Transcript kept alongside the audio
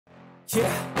The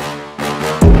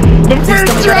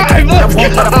first drive! Let's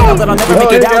go! Oh,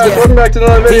 hey guys, welcome back to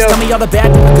another video. Please tell me all the bad,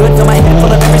 good, fill my head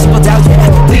full of every single doubt, yeah.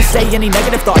 Please say any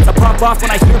negative thoughts. I pop off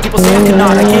when I hear people say I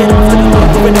cannot. I can't off the new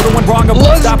doing everyone wrong. I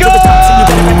won't stop to the top, so you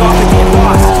better back off and get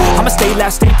lost. I'ma stay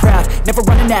loud, stay proud, never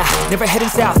running out, never heading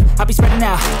south. I'll be spreading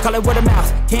out, call it word of mouth.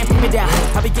 Can't put me down,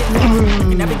 I'll be getting out.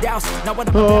 You never doubt, not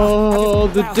what I'm about. Oh,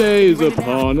 the day is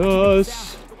upon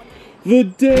us. The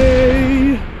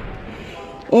day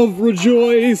of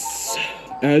rejoice.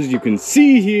 As you can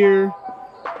see here,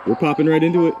 we're popping right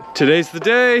into it. Today's the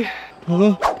day.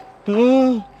 Oh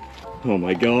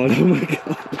my god, oh my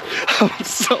god. I'm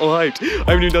so hyped.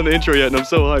 I haven't even done the intro yet and I'm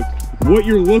so hyped. What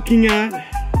you're looking at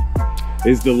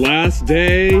is the last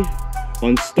day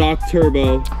on stock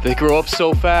turbo. They grow up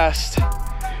so fast.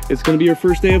 It's gonna be your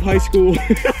first day of high school.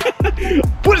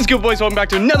 What is good, boys? Welcome back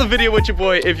to another video with your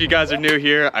boy. If you guys are new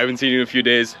here, I haven't seen you in a few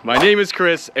days. My name is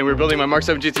Chris, and we're building my Mark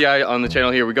 7 GTI on the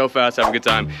channel here. We go fast, have a good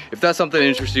time. If that's something that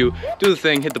interests you, do the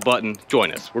thing, hit the button,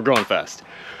 join us. We're growing fast.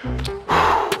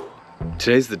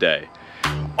 Today's the day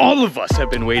all of us have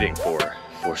been waiting for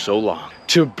so long.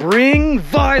 To bring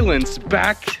violence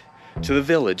back to the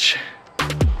village.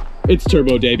 It's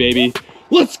Turbo Day, baby.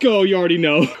 Let's go, you already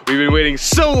know. We've been waiting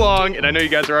so long, and I know you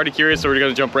guys are already curious, so we're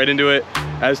gonna jump right into it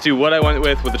as to what I went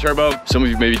with the turbo. Some of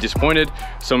you may be disappointed,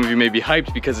 some of you may be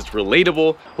hyped because it's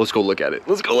relatable. Let's go look at it.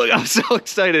 Let's go look, I'm so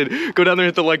excited. Go down there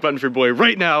and hit the like button for your boy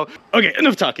right now. Okay,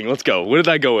 enough talking, let's go. What did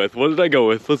I go with? What did I go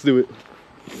with? Let's do it.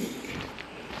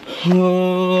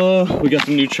 We got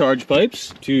some new charge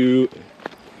pipes to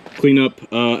clean up.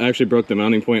 I actually broke the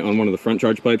mounting point on one of the front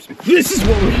charge pipes. This is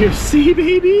what we're here to see,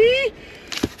 baby.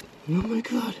 Oh my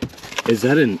god. Is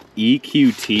that an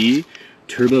EQT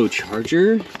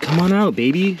turbocharger? Come on out,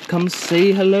 baby. Come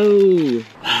say hello.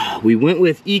 We went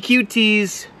with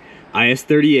EQT's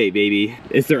IS38, baby.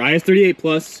 It's their IS38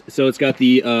 Plus, so it's got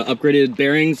the upgraded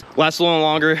bearings. Lasts a little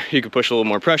longer, you can push a little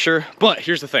more pressure. But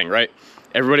here's the thing, right?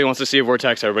 Everybody wants to see a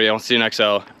Vortex, everybody wants to see an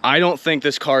XL. I don't think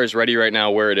this car is ready right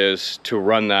now where it is to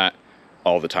run that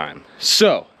all the time.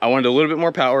 So I wanted a little bit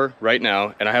more power right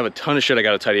now, and I have a ton of shit I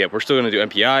gotta tidy up. We're still gonna do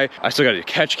MPI. I still gotta do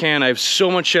catch can. I have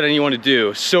so much shit I want to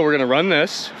do. So we're gonna run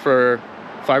this for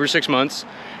 5 or 6 months,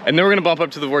 and then we're gonna bump up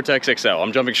to the Vortex XL.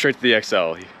 I'm jumping straight to the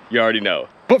XL. You already know.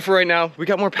 But for right now, we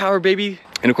got more power, baby.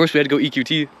 And of course we had to go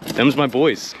EQT. Them's my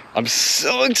boys. I'm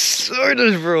so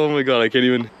excited, bro. Oh my god, I can't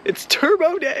even. It's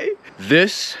Turbo Day.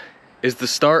 This is the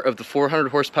start of the 400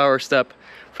 horsepower step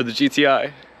for the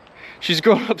GTI. She's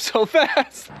growing up so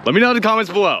fast. Let me know in the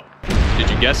comments below. Did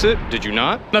you guess it? Did you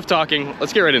not? Enough talking,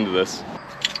 let's get right into this.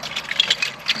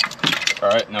 All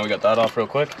right, now we got that off real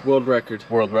quick. World record.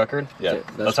 World record? Yeah,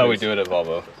 that's how we do it at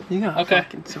Volvo. You got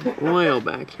fucking some oil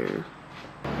back here.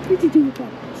 What did you do with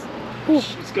that? Oh,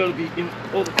 it's gotta be in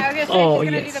all the... I was gonna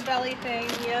say, she's gonna do the belly thing,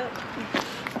 yep.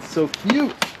 It's so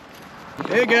cute.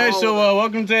 Hey guys, so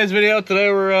welcome to today's video. Today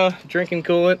we're drinking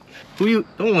coolant. Who you?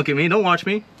 Don't look at me, don't watch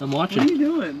me. I'm watching. What are you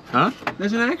doing? Huh?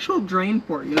 There's an actual drain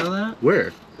port, you know that?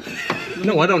 Where?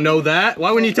 No, I don't know that.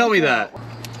 Why wouldn't you tell me that?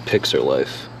 Pixar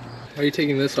life. Why are you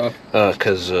taking this off?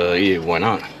 Yeah, why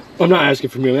not? I'm not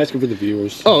asking for me, I'm asking for the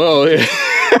viewers. Oh, yeah.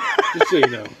 Just so you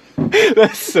know.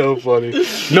 That's so funny.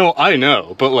 No, I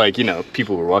know, but like, you know,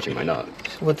 people who are watching might not.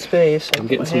 What space? I'm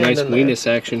getting some nice weenus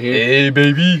action here. Hey,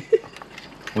 baby.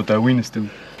 What that weenus do?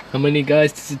 How many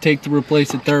guys does it take to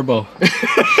replace a turbo?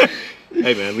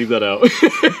 Hey man, leave that out.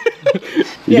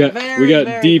 we got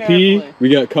DP, carefully. We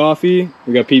got coffee,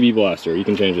 we got PB blaster. You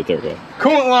can change the turbo.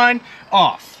 Coolant line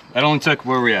off. That only took,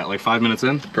 where are we at, like 5 minutes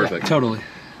in? Perfect. Yeah, totally.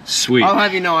 Sweet. I'll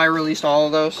have you know I released all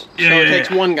of those. Yeah, so yeah, it takes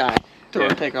yeah. one guy to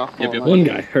take off. Yep. One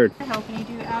guy, heard. How can you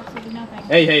do absolutely nothing?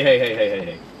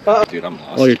 Hey. Dude, I'm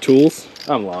lost. All your tools?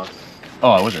 I'm lost. Oh,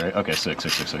 I was right. Okay, sick.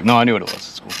 No, I knew what it was.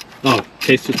 It's cool. Oh,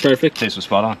 taste was perfect. Taste was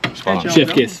spot on. Spot on. Chef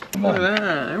kiss. Look at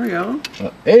that. There we go.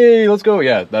 Hey, let's go.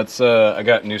 Yeah, that's, I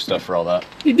got new stuff for all that.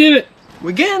 You did it.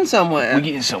 We're getting somewhere. We're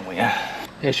getting somewhere, yeah.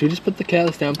 Hey, should we just put the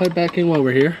CTS Down Pipe back in while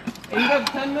we're here? You got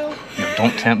 10 mil? No,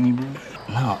 don't tempt me, bro.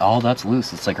 No, all that's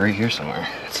loose. It's like right here somewhere.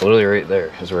 It's literally right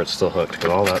there is where it's still hooked, but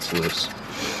all that's loose.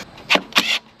 Yeah.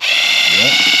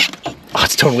 Oh,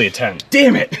 it's totally a 10.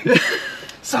 Damn it!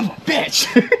 Son of a bitch!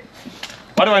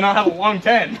 Why do I not have a long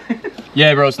 10?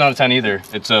 Yeah, bro, it's not a 10 either.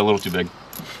 It's a little too big.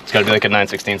 It's gotta be like a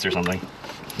 9/16 or something.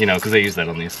 You know, because they use that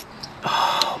on these.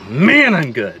 Oh, man,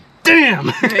 I'm good. Damn!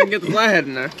 You can get the flathead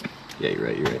in there. Yeah, you're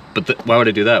right. But why would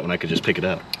I do that when I could just pick it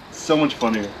out? So much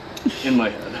funnier in my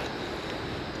head.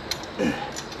 Look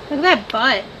at that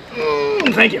butt.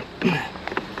 Thank you.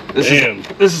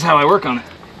 This is how I work on it.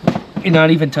 You're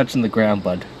not even touching the ground,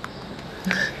 bud.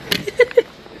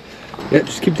 Yeah,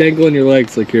 just keep dangling your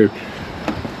legs like you're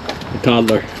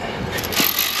Toddler.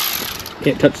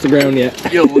 Can't touch the ground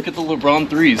yet. Yo, look at the LeBron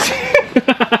threes.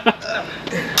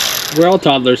 We're all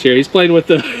toddlers here. He's playing with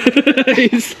the...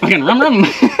 He's fucking rum rum.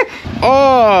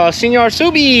 Oh, Senor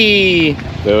Subi!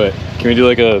 Do it. Can we do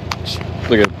like a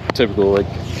typical like...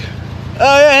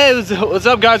 Oh yeah, hey, what's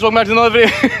up guys? Welcome back to another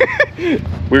video.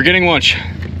 We're getting lunch.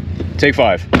 Take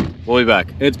 5. We'll be back.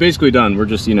 It's basically done. We're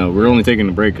just, you know, we're only taking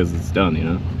a break because it's done, you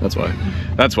know? That's why.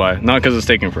 That's why. Not because it's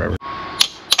taking forever.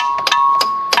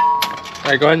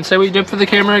 Alright, go ahead and say what you did for the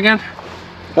camera again.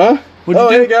 Huh? What'd you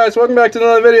do? Hey guys, welcome back to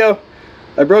another video.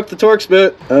 I broke the Torx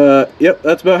bit. Yep,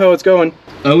 that's about how it's going.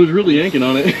 I was really yanking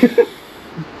on it.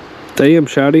 Damn,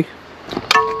 Shouty.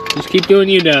 Just keep doing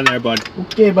you down there, bud.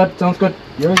 Okay, bud. Sounds good.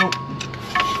 Here we go.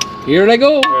 Here I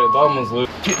go. Alright, the bottom was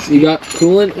loose. You got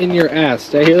coolant in your ass.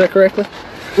 Did I hear that correctly?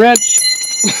 Wrench.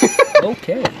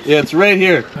 Okay. Yeah, it's right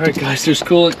here. Alright guys, there's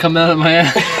coolant coming out of my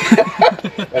ass.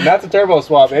 And that's a turbo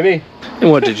swap, baby. And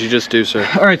what did you just do, sir?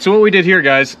 Alright, so what we did here,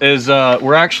 guys, is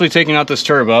we're actually taking out this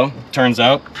turbo, turns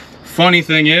out. Funny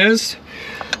thing is,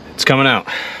 it's coming out.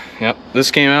 Yep,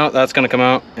 this came out, that's gonna come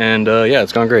out, and yeah,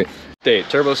 it's gone great. Date,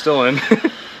 turbo's still in.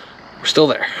 We're still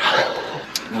there.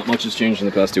 Not much has changed in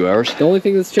the past 2 hours. The only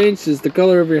thing that's changed is the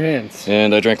color of your hands.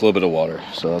 And I drank a little bit of water,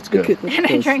 so that's good. And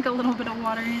I drank a little bit of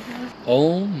water.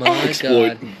 Oh my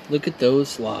Exploit. god. Look at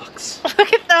those locks.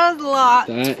 Look at those lots.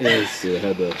 That is... Yeah, I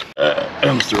had the...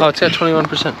 Oh, it's at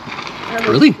 21%.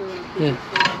 Really? Yeah.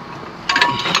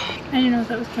 I didn't know if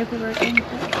that was capable of working.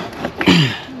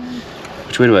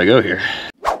 Which way do I go here?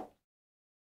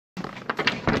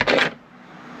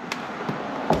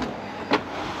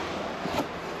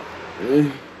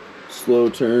 Slow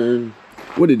turn.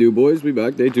 What do you do, boys? We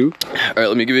back, day 2. All right,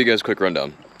 let me give you guys a quick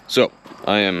rundown. So,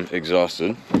 I am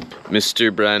exhausted.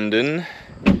 Mr. Brandon,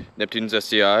 Neptune's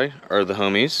STI are the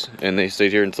homies, and they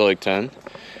stayed here until like 10.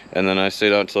 And then I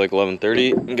stayed out until like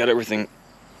 11:30 and got everything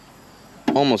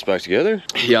almost back together.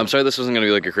 Yeah, I'm sorry this wasn't gonna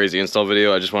be like a crazy install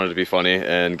video. I just wanted to be funny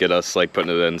and get us like putting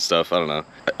it in and stuff. I don't know.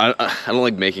 I don't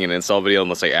like making an install video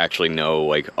unless I actually know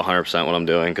like 100% what I'm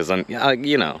doing, because I'm,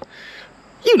 you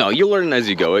know, you learn as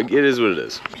you go. It is what it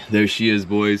is. There she is,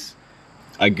 boys.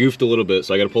 I goofed a little bit,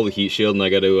 so I gotta pull the heat shield and I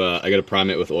gotta prime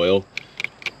it with oil.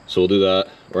 So we'll do that,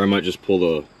 or I might just pull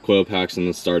the coil packs and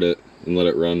then start it and let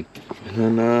it run.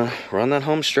 And then we're on that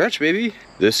home stretch, baby.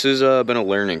 This has been a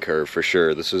learning curve for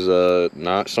sure. This is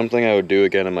not something I would do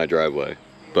again in my driveway.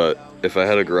 But if I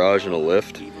had a garage and a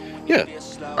lift, yeah.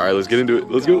 All right, let's get into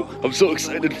it. Let's go. I'm so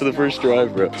excited for the first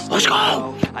drive, bro. Let's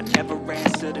go.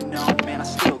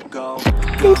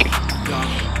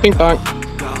 Ping pong.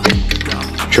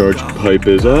 Charge pipe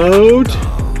is out.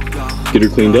 Get her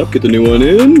cleaned up, get the new one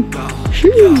in.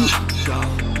 Sheesh.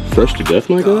 Fresh to death,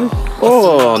 my guy.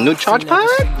 Oh, new charge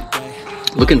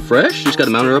pipe? Looking fresh? Just gotta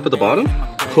mount her up at the bottom?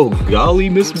 Oh, golly,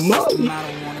 Miss Molly.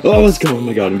 Oh, let's go. Oh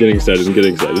my god, I'm getting excited. I'm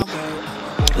getting excited.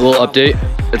 A little update.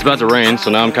 It's about to rain, so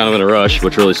now I'm kind of in a rush,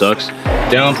 which really sucks.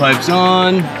 Down pipe's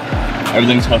on.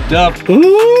 Everything's hooked up.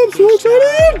 Oh, I'm so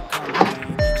excited.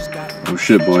 Oh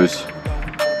shit, boys.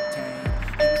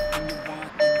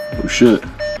 Oh shit.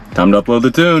 Time to upload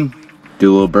the tune.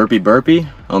 Do a little burpee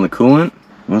on the coolant.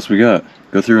 What else we got?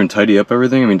 Go through and tidy up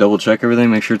everything. I mean, double check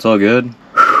everything, make sure it's all good.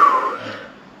 Whew.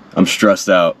 I'm stressed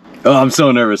out. Oh, I'm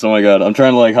so nervous. Oh my god. I'm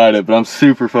trying to like hide it, but I'm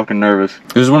super fucking nervous.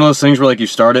 This is one of those things where like you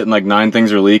start it and like 9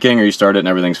 things are leaking, or you start it and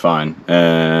everything's fine.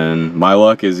 And my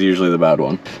luck is usually the bad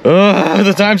one.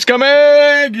 The time's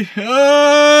coming!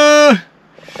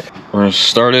 We're gonna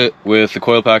start it with the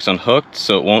coil packs unhooked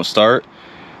so it won't start.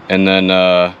 And then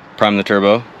prime the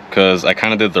turbo, because I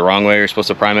kind of did it the wrong way. You're supposed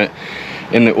to prime it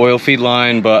in the oil feed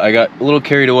line, but I got a little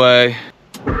carried away.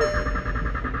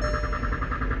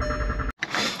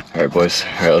 All right, boys.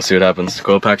 All right, let's see what happens. The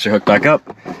coil packs are hooked back up.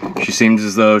 She seems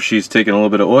as though she's taking a little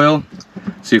bit of oil.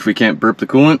 See if we can't burp the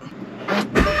coolant.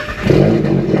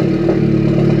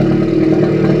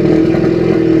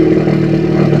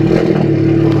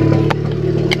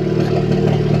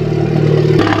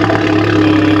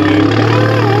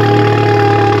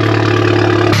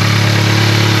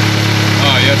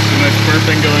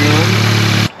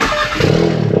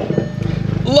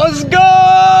 Let's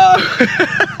go!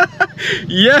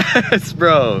 Yes,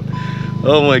 bro.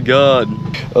 Oh my god.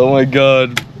 Oh my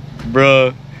god.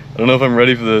 Bro. I don't know if I'm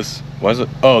ready for this. Why is it?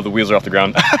 Oh, the wheels are off the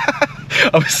ground. I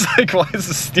was like, why is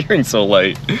the steering so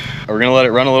light? We're gonna let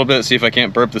it run a little bit, see if I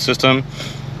can't burp the system.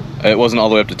 It wasn't all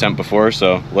the way up to temp before,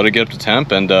 so let it get up to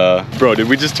temp. And bro, did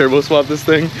we just turbo swap this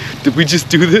thing? Did we just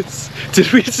do this?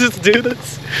 Did we just do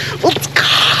this? Let's go!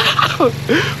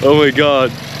 Oh my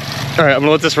god. All right, I'm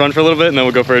gonna let this run for a little bit and then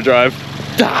we'll go for a drive.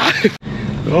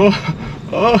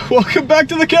 Oh, welcome back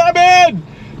to the cabin!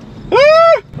 Ah!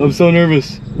 I'm so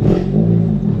nervous.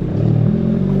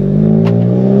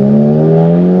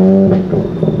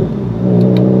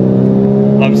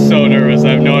 I'm so nervous.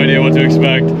 I have no idea what to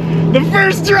expect. The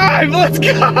first drive, let's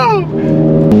go!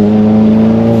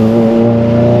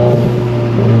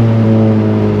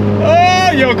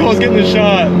 Oh, yo, Cole's getting the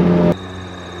shot.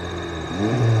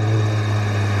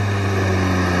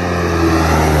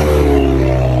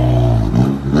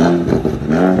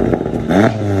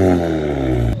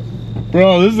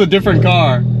 Bro, this is a different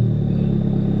car.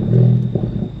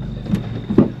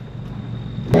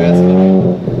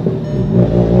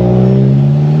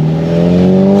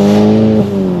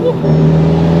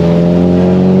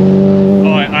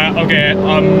 Okay,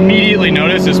 I immediately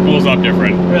noticed it spools up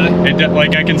different. Really?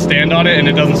 Like I can stand on it and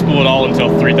it doesn't spool at all until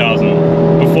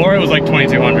 3,000. Before it was like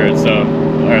 2,200, so.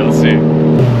 Alright, let's see.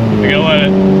 We gotta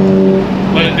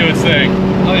let it do its thing.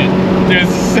 Oh yeah. Dude,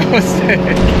 it's so sick.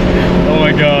 Oh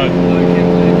my god.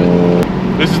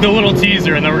 This is the little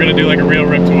teaser and then we're gonna do like a real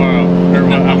rip tomorrow. Or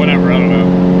whatever, I don't know.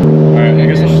 Alright, I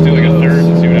guess I'll just do like a third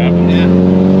and see what happens. Yeah.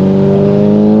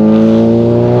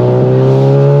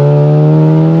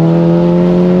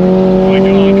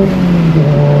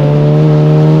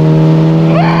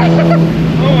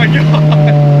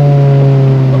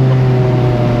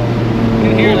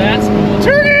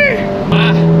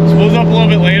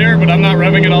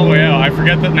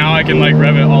 That now I can like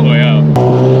rev it all the way out.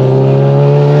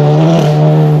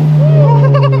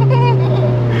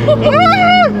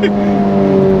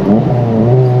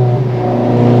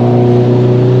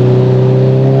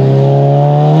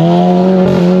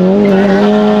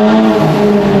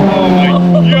 Oh my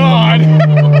god!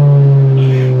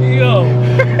 Yo!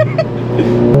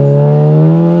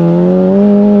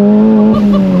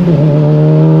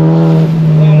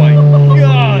 Oh my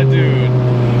god, dude!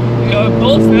 Yo, it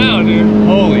bolts now, dude.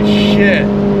 Holy shit.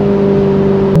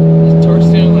 This torque's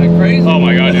doing like crazy. Oh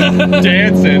my god, dude.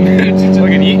 Dancing. Just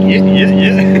fucking yeah.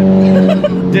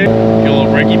 Dude, get a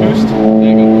little brakey boost. There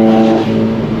you go.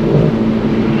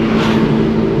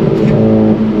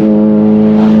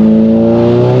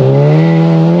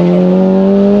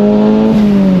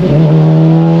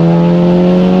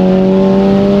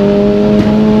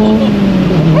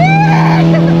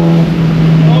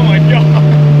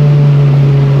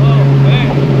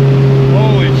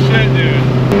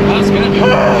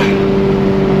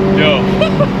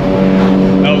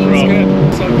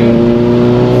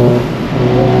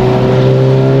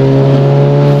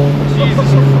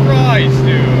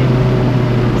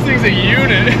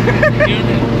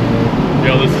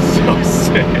 Yo, this is so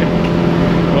sick.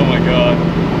 Oh my god.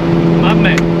 My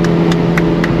man.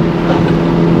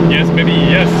 Yes, baby,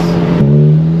 yes.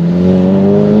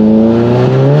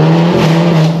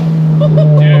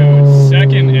 Dude,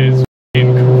 second is f***ing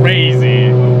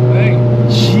crazy.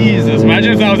 Jesus,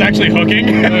 imagine if that was actually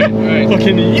hooking. Right.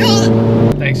 Fucking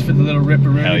yeah. Thanks for the little rip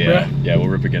around. Hell yeah. Bro. Yeah, we'll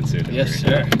rip again soon. Yes,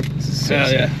 sir. This is so hell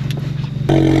sick. Yeah.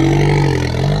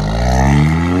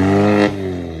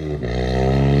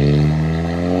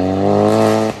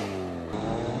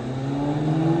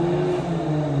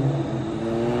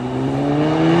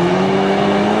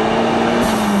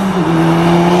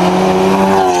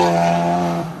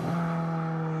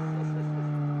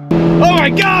 Oh my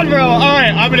god, bro!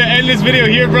 Alright, I'm gonna end this video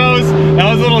here, bros. That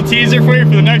was a little teaser for you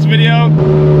for the next video.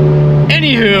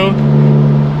 Anywho,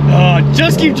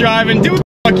 just keep driving, do what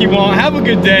the fuck you want, have a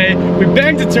good day. We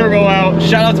banged the turbo out.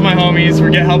 Shout out to my homies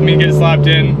for helping me get slapped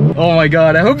in. Oh my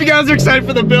god, I hope you guys are excited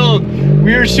for the build.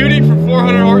 We are shooting for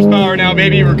 400 horsepower now,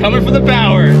 baby. We're coming for the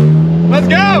power. Let's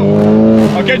go!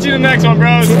 I'll catch you in the next one,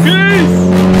 bros. Peace!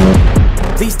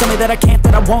 Please tell me that I can't,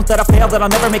 that I won't, that I fail, that I'll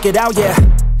never make it out, yeah.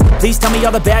 Please tell me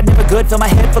all the bad, never good. Fill my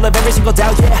head full of every single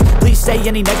doubt, yeah. Please say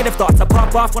any negative thoughts. I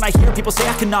pop off when I hear people say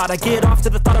I cannot. I get off to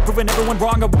the thought of proving everyone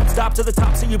wrong. I won't stop to the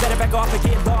top, so you better back off and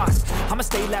get lost. I'ma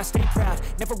stay loud, stay proud,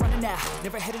 never running out,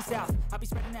 never heading south. I'll be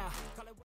spreading out.